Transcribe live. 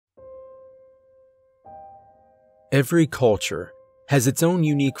Every culture has its own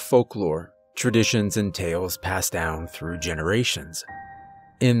unique folklore, traditions, and tales passed down through generations.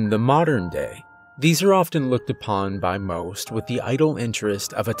 In the modern day, these are often looked upon by most with the idle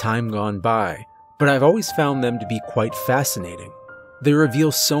interest of a time gone by, but I've always found them to be quite fascinating. They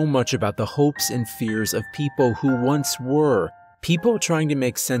reveal so much about the hopes and fears of people who once were people trying to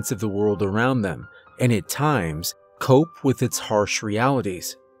make sense of the world around them, and at times, cope with its harsh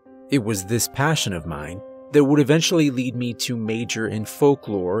realities. It was this passion of mine that would eventually lead me to major in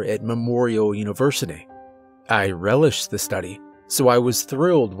folklore at Memorial University. I relished the study, so I was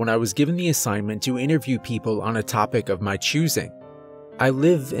thrilled when I was given the assignment to interview people on a topic of my choosing. I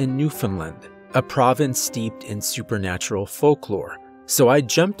live in Newfoundland, a province steeped in supernatural folklore, so I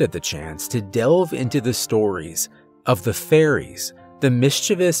jumped at the chance to delve into the stories of the fairies, the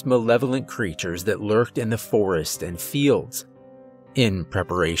mischievous, malevolent creatures that lurked in the forest and fields. In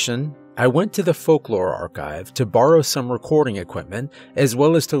preparation, I went to the folklore archive to borrow some recording equipment, as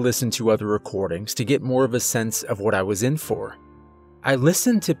well as to listen to other recordings to get more of a sense of what I was in for. I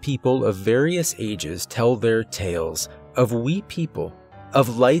listened to people of various ages tell their tales of wee people,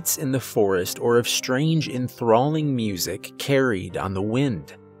 of lights in the forest, or of strange, enthralling music carried on the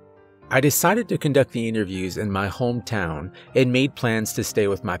wind. I decided to conduct the interviews in my hometown and made plans to stay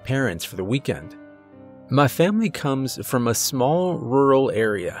with my parents for the weekend. My family comes from a small rural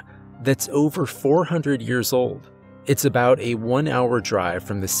area that's over 400 years old. It's about a 1-hour drive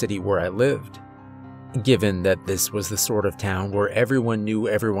from the city where I lived. Given that this was the sort of town where everyone knew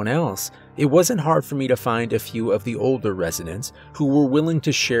everyone else, it wasn't hard for me to find a few of the older residents who were willing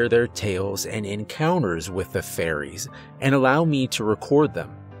to share their tales and encounters with the fairies and allow me to record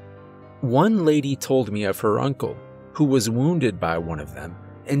them. One lady told me of her uncle, who was wounded by one of them,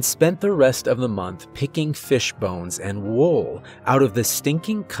 and spent the rest of the month picking fish bones and wool out of the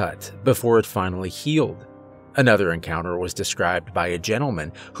stinking cut before it finally healed. Another encounter was described by a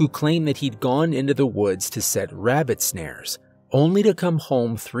gentleman who claimed that he'd gone into the woods to set rabbit snares, only to come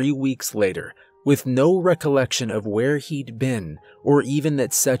home 3 weeks later with no recollection of where he'd been or even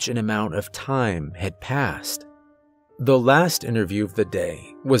that such an amount of time had passed. The last interview of the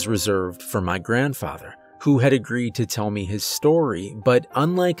day was reserved for my grandfather, who had agreed to tell me his story, but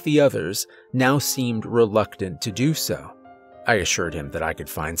unlike the others, now seemed reluctant to do so. I assured him that I could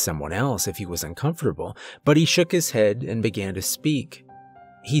find someone else if he was uncomfortable, but he shook his head and began to speak.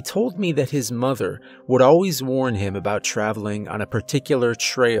 He told me that his mother would always warn him about traveling on a particular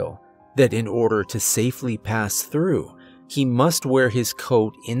trail, that in order to safely pass through, he must wear his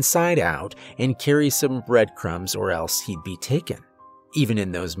coat inside out and carry some breadcrumbs or else he'd be taken. Even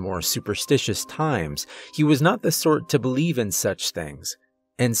in those more superstitious times, he was not the sort to believe in such things.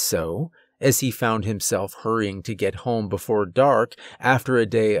 And so, as he found himself hurrying to get home before dark after a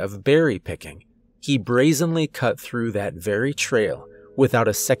day of berry picking, he brazenly cut through that very trail without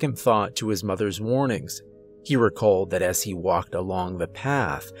a second thought to his mother's warnings. He recalled that as he walked along the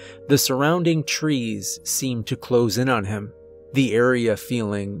path, the surrounding trees seemed to close in on him, the area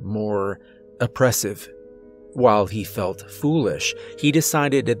feeling more oppressive. While he felt foolish, he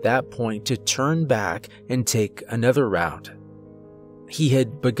decided at that point to turn back and take another route. He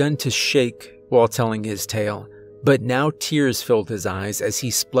had begun to shake while telling his tale, but now tears filled his eyes as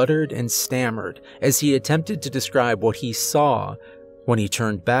he spluttered and stammered as he attempted to describe what he saw when he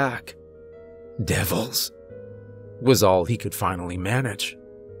turned back. "Devils," was all he could finally manage.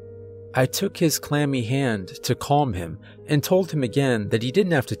 I took his clammy hand to calm him and told him again that he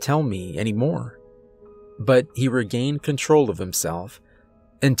didn't have to tell me anymore. But he regained control of himself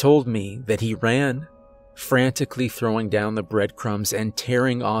and told me that he ran, frantically throwing down the breadcrumbs and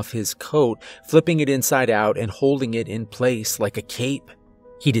tearing off his coat, flipping it inside out and holding it in place like a cape.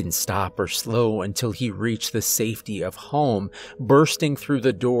 He didn't stop or slow until he reached the safety of home, bursting through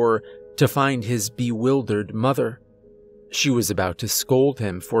the door to find his bewildered mother. She was about to scold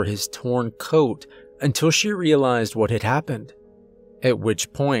him for his torn coat until she realized what had happened, at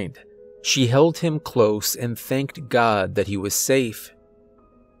which point she held him close and thanked God that he was safe.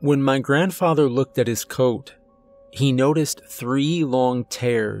 When my grandfather looked at his coat, he noticed 3 long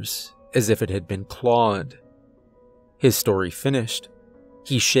tears as if it had been clawed. His story finished,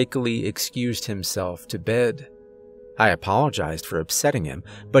 he shakily excused himself to bed. I apologized for upsetting him,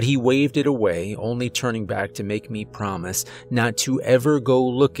 but he waved it away, only turning back to make me promise not to ever go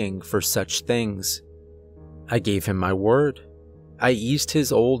looking for such things. I gave him my word. I eased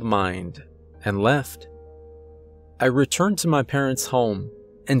his old mind and left. I returned to my parents' home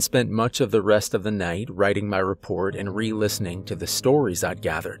and spent much of the rest of the night writing my report and re-listening to the stories I'd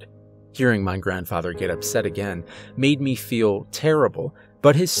gathered. Hearing my grandfather get upset again made me feel terrible,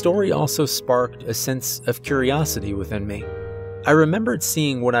 But his story also sparked a sense of curiosity within me. I remembered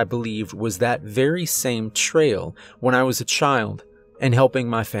seeing what I believed was that very same trail when I was a child and helping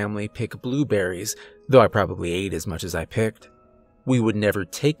my family pick blueberries, though I probably ate as much as I picked. We would never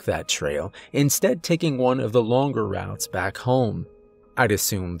take that trail, instead taking one of the longer routes back home. I'd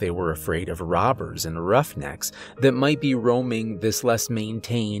assume they were afraid of robbers and roughnecks that might be roaming this less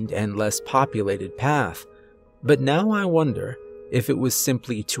maintained and less populated path. But now I wonder if it was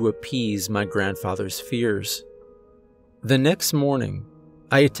simply to appease my grandfather's fears. The next morning,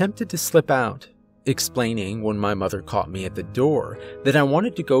 I attempted to slip out, explaining when my mother caught me at the door that I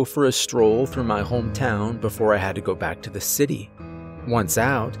wanted to go for a stroll through my hometown before I had to go back to the city. Once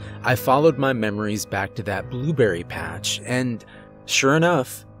out, I followed my memories back to that blueberry patch, and sure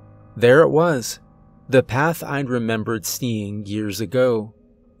enough, there it was, the path I'd remembered seeing years ago.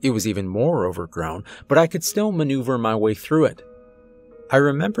 It was even more overgrown, but I could still maneuver my way through it. I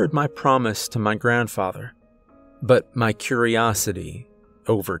remembered my promise to my grandfather, but my curiosity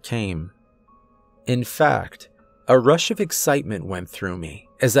overcame. In fact, a rush of excitement went through me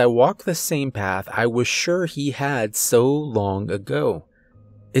as I walked the same path I was sure he had so long ago.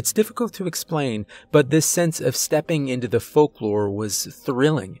 It's difficult to explain, but this sense of stepping into the folklore was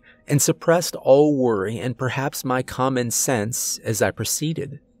thrilling and suppressed all worry and perhaps my common sense as I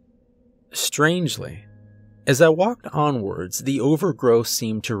proceeded. Strangely, as I walked onwards, the overgrowth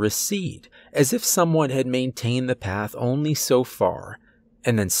seemed to recede, as if someone had maintained the path only so far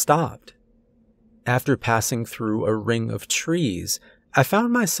and then stopped. After passing through a ring of trees, I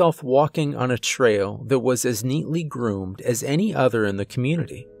found myself walking on a trail that was as neatly groomed as any other in the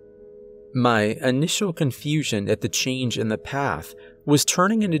community. My initial confusion at the change in the path was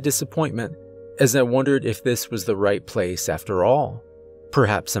turning into disappointment as I wondered if this was the right place after all.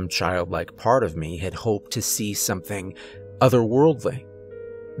 Perhaps some childlike part of me had hoped to see something otherworldly.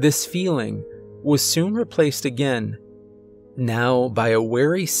 This feeling was soon replaced again, now by a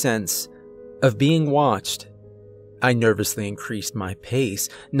wary sense of being watched. I nervously increased my pace,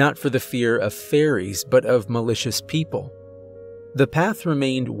 not for the fear of fairies, but of malicious people. The path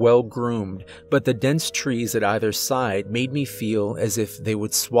remained well-groomed, but the dense trees at either side made me feel as if they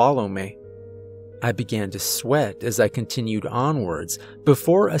would swallow me. I began to sweat as I continued onwards,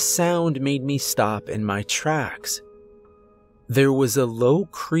 before a sound made me stop in my tracks. There was a low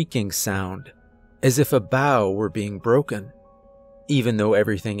creaking sound, as if a bough were being broken. Even though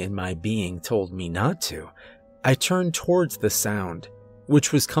everything in my being told me not to, I turned towards the sound,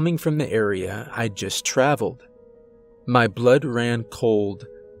 which was coming from the area I'd just traveled. My blood ran cold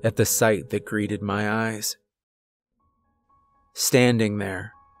at the sight that greeted my eyes. Standing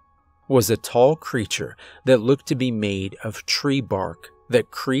there was a tall creature that looked to be made of tree bark that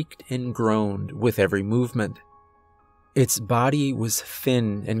creaked and groaned with every movement. Its body was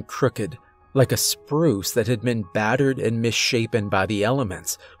thin and crooked, like a spruce that had been battered and misshapen by the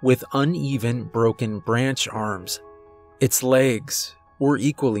elements, with uneven, broken branch arms. Its legs were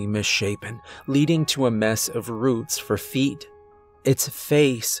equally misshapen, leading to a mess of roots for feet. Its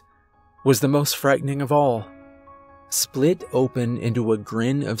face was the most frightening of all, split open into a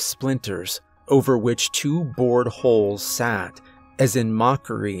grin of splinters over which two bored holes sat, as in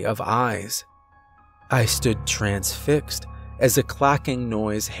mockery of eyes. I stood transfixed as a clacking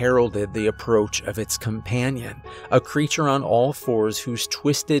noise heralded the approach of its companion, a creature on all fours whose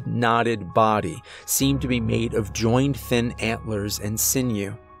twisted, knotted body seemed to be made of joined thin antlers and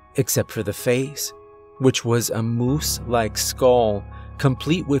sinew, except for the face, which was a moose-like skull,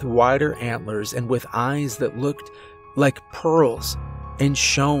 complete with wider antlers and with eyes that looked like pearls and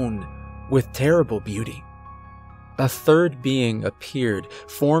shone with terrible beauty. A third being appeared,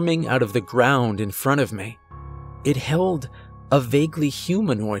 forming out of the ground in front of me. It held a vaguely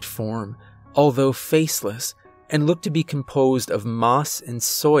humanoid form, although faceless, and looked to be composed of moss and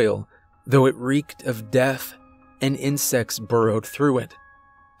soil, though it reeked of death, and insects burrowed through it.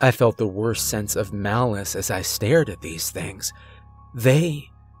 I felt the worst sense of malice as I stared at these things. They,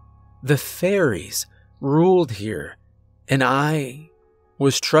 the fairies, ruled here, and I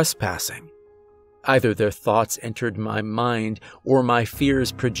was trespassing. Either their thoughts entered my mind, or my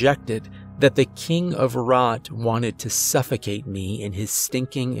fears projected that the king of rot wanted to suffocate me in his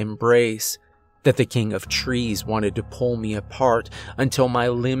stinking embrace, that the king of trees wanted to pull me apart until my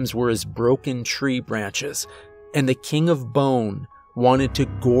limbs were as broken tree branches, and the king of bone wanted to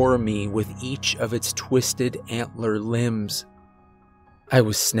gore me with each of its twisted antler limbs. I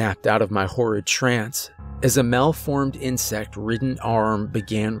was snapped out of my horrid trance as a malformed insect-ridden arm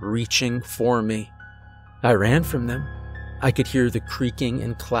began reaching for me. I ran from them. I could hear the creaking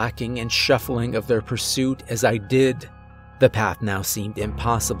and clacking and shuffling of their pursuit as I did. The path now seemed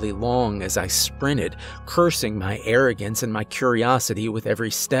impossibly long as I sprinted, cursing my arrogance and my curiosity with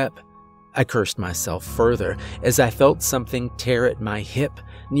every step. I cursed myself further as I felt something tear at my hip,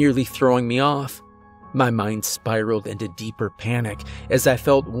 nearly throwing me off. My mind spiraled into deeper panic as I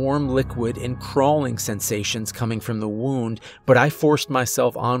felt warm liquid and crawling sensations coming from the wound, but I forced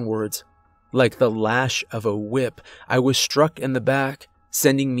myself onwards. Like the lash of a whip, I was struck in the back,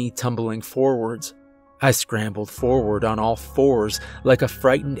 sending me tumbling forwards. I scrambled forward on all fours like a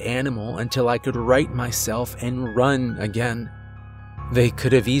frightened animal until I could right myself and run again. They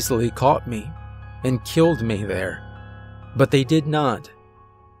could have easily caught me and killed me there, but they did not.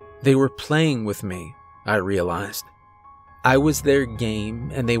 They were playing with me, I realized. I was their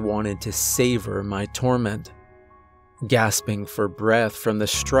game and they wanted to savor my torment. Gasping for breath from the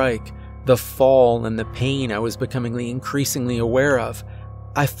strike, the fall, and the pain I was becoming increasingly aware of,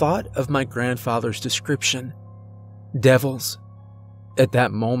 I thought of my grandfather's description. Devils. At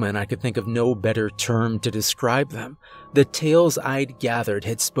that moment, I could think of no better term to describe them. The tales I'd gathered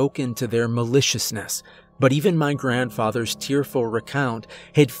had spoken to their maliciousness, but even my grandfather's tearful recount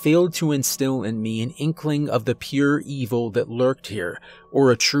had failed to instill in me an inkling of the pure evil that lurked here,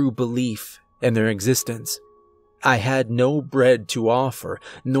 or a true belief in their existence. I had no bread to offer,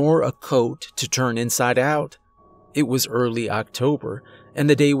 nor a coat to turn inside out. It was early October, and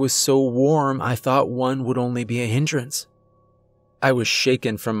the day was so warm I thought one would only be a hindrance. I was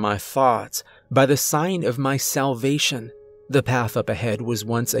shaken from my thoughts by the sign of my salvation. The path up ahead was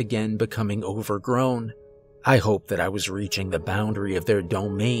once again becoming overgrown. I hoped that I was reaching the boundary of their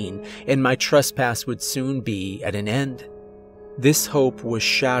domain, and my trespass would soon be at an end. This hope was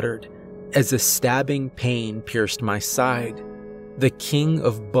shattered as a stabbing pain pierced my side. The king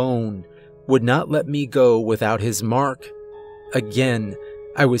of bone would not let me go without his mark. Again,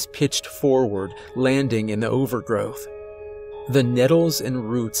 I was pitched forward, landing in the overgrowth. The nettles and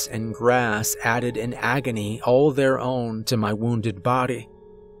roots and grass added an agony all their own to my wounded body.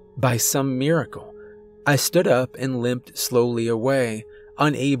 By some miracle, I stood up and limped slowly away,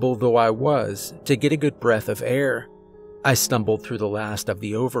 unable though I was to get a good breath of air. I stumbled through the last of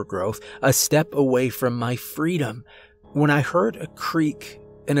the overgrowth, a step away from my freedom, when I heard a creak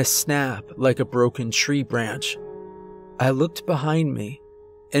and a snap like a broken tree branch. I looked behind me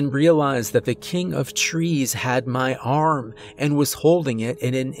and realized that the king of trees had my arm and was holding it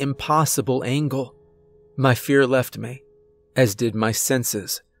in an impossible angle. My fear left me, as did my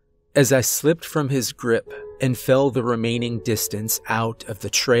senses, as I slipped from his grip and fell the remaining distance out of the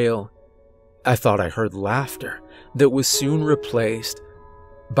trail. I thought I heard laughter that was soon replaced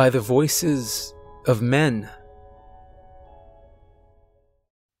by the voices of men.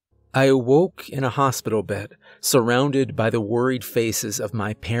 I awoke in a hospital bed, surrounded by the worried faces of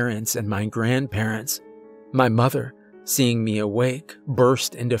my parents and my grandparents. My mother, seeing me awake,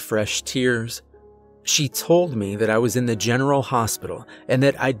 burst into fresh tears. She told me that I was in the general hospital and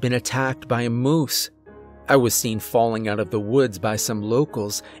that I'd been attacked by a moose. I was seen falling out of the woods by some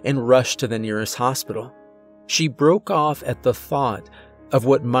locals and rushed to the nearest hospital. She broke off at the thought of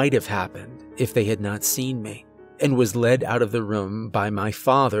what might have happened if they had not seen me, and was led out of the room by my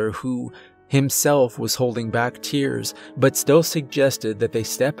father, who himself was holding back tears, but still suggested that they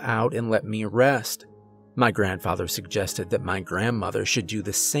step out and let me rest. My grandfather suggested that my grandmother should do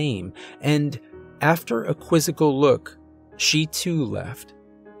the same, and after a quizzical look, she too left,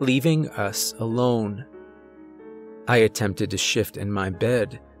 leaving us alone. I attempted to shift in my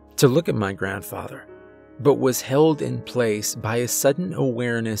bed to look at my grandfather, but was held in place by a sudden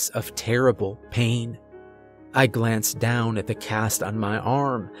awareness of terrible pain. I glanced down at the cast on my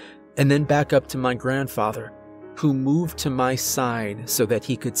arm, and then back up to my grandfather, who moved to my side so that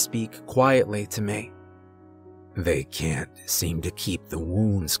he could speak quietly to me. "They can't seem to keep the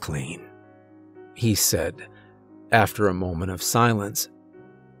wounds clean," he said, after a moment of silence.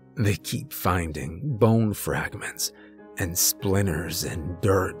 "They keep finding bone fragments and splinters and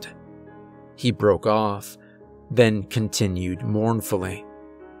dirt." He broke off, then continued mournfully.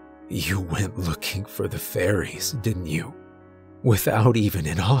 "You went looking for the fairies, didn't you? Without even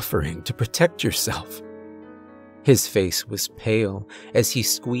an offering to protect yourself." His face was pale as he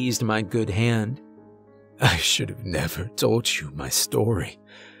squeezed my good hand. "I should have never told you my story.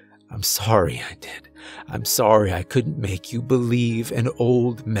 I'm sorry I did. I'm sorry I couldn't make you believe an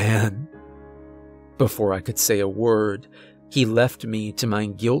old man." Before I could say a word, he left me to my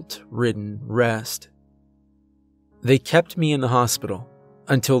guilt-ridden rest. They kept me in the hospital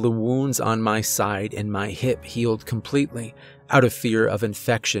until the wounds on my side and my hip healed completely, out of fear of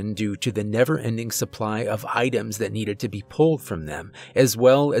infection due to the never-ending supply of items that needed to be pulled from them, as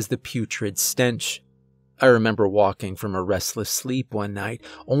well as the putrid stench. I remember walking from a restless sleep one night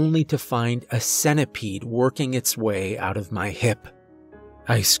only to find a centipede working its way out of my hip.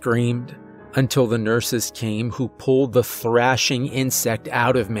 I screamed until the nurses came, who pulled the thrashing insect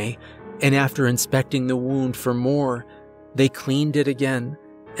out of me, and after inspecting the wound for more, they cleaned it again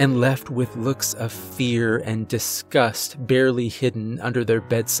and left with looks of fear and disgust barely hidden under their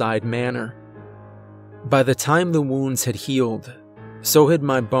bedside manner. By the time the wounds had healed, so had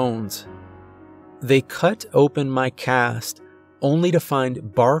my bones. They cut open my cast, only to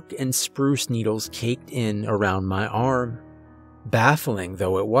find bark and spruce needles caked in around my arm. Baffling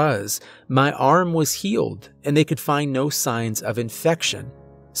though it was, my arm was healed and they could find no signs of infection,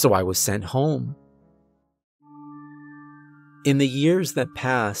 so I was sent home. In the years that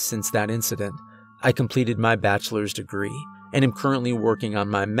passed since that incident, I completed my bachelor's degree and am currently working on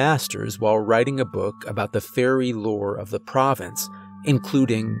my master's while writing a book about the fairy lore of the province,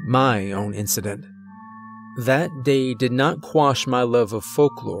 including my own incident. That day did not quash my love of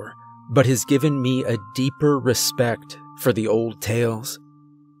folklore, but has given me a deeper respect for the old tales.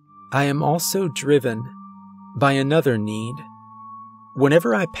 I am also driven by another need.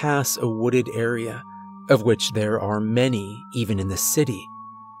 Whenever I pass a wooded area, of which there are many even in the city,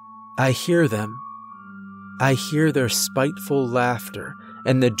 I hear them. I hear their spiteful laughter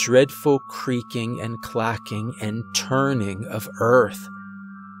and the dreadful creaking and clacking and turning of earth.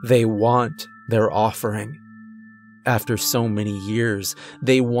 They want their offering. After so many years,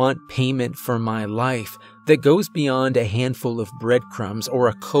 they want payment for my life that goes beyond a handful of breadcrumbs or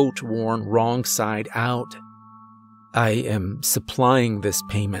a coat worn wrong side out. I am supplying this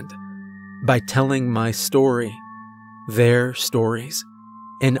payment by telling my story, their stories,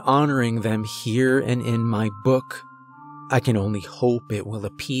 and honoring them here and in my book. I can only hope it will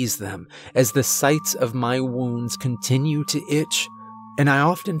appease them as the sites of my wounds continue to itch, and I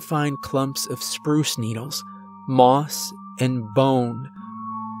often find clumps of spruce needles, moss, and bone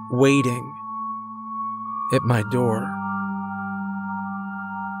waiting at my door.